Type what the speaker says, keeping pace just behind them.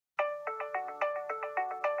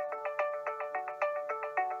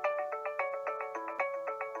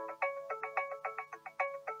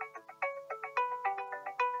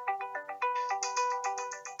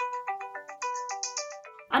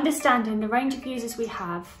Understanding the range of users we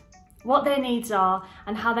have, what their needs are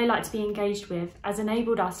and how they like to be engaged with has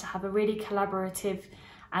enabled us to have a really collaborative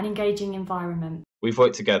and engaging environment. We've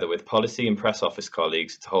worked together with policy and press office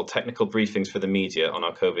colleagues to hold technical briefings for the media on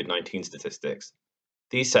our COVID-19 statistics.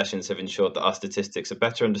 These sessions have ensured that our statistics are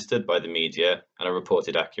better understood by the media and are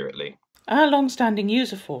reported accurately. Our long-standing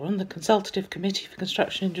user forum, the Consultative Committee for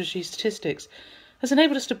Construction Industry Statistics, has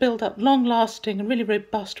enabled us to build up long-lasting and really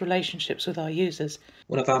robust relationships with our users.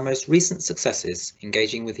 One of our most recent successes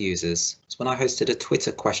engaging with users was when I hosted a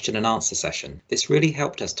Twitter question and answer session. This really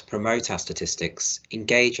helped us to promote our statistics,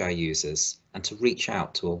 engage our users, and to reach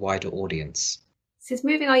out to a wider audience. Since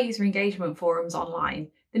moving our user engagement forums online,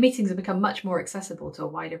 the meetings have become much more accessible to a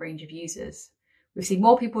wider range of users. We've seen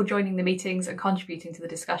more people joining the meetings and contributing to the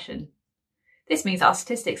discussion. This means our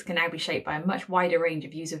statistics can now be shaped by a much wider range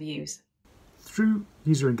of user views. Through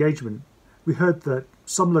user engagement, we heard that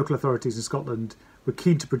some local authorities in Scotland were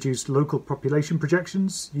keen to produce local population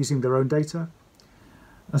projections using their own data.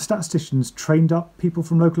 And statisticians trained up people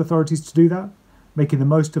from local authorities to do that, making the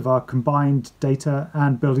most of our combined data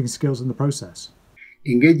and building skills in the process.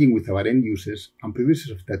 Engaging with our end users and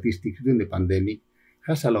producers of statistics during the pandemic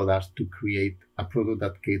has allowed us to create a product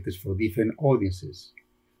that caters for different audiences.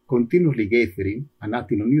 Continuously gathering and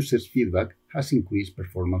acting on users' feedback has increased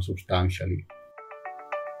performance substantially.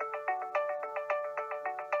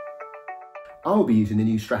 I'll be using the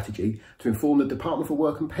new strategy to inform the Department for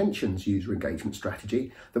Work and Pensions user engagement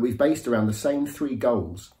strategy that we've based around the same three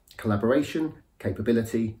goals: collaboration,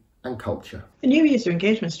 capability and culture. The new user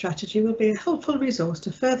engagement strategy will be a helpful resource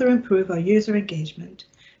to further improve our user engagement,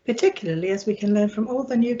 particularly as we can learn from all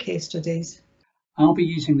the new case studies. I'll be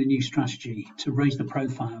using the new strategy to raise the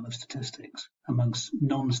profile of statistics amongst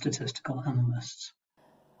non-statistical analysts.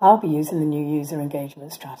 I'll be using the new user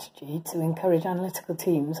engagement strategy to encourage analytical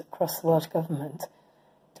teams across the Welsh Government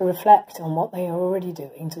to reflect on what they are already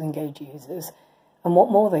doing to engage users and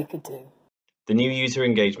what more they could do. The new user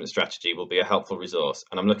engagement strategy will be a helpful resource,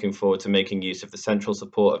 and I'm looking forward to making use of the central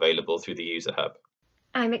support available through the User Hub.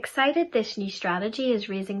 I'm excited this new strategy is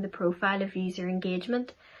raising the profile of user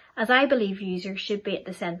engagement, as I believe users should be at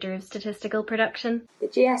the centre of statistical production. The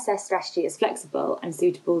GSS strategy is flexible and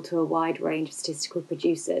suitable to a wide range of statistical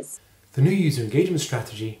producers. The new user engagement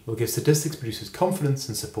strategy will give statistics producers confidence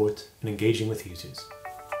and support in engaging with users.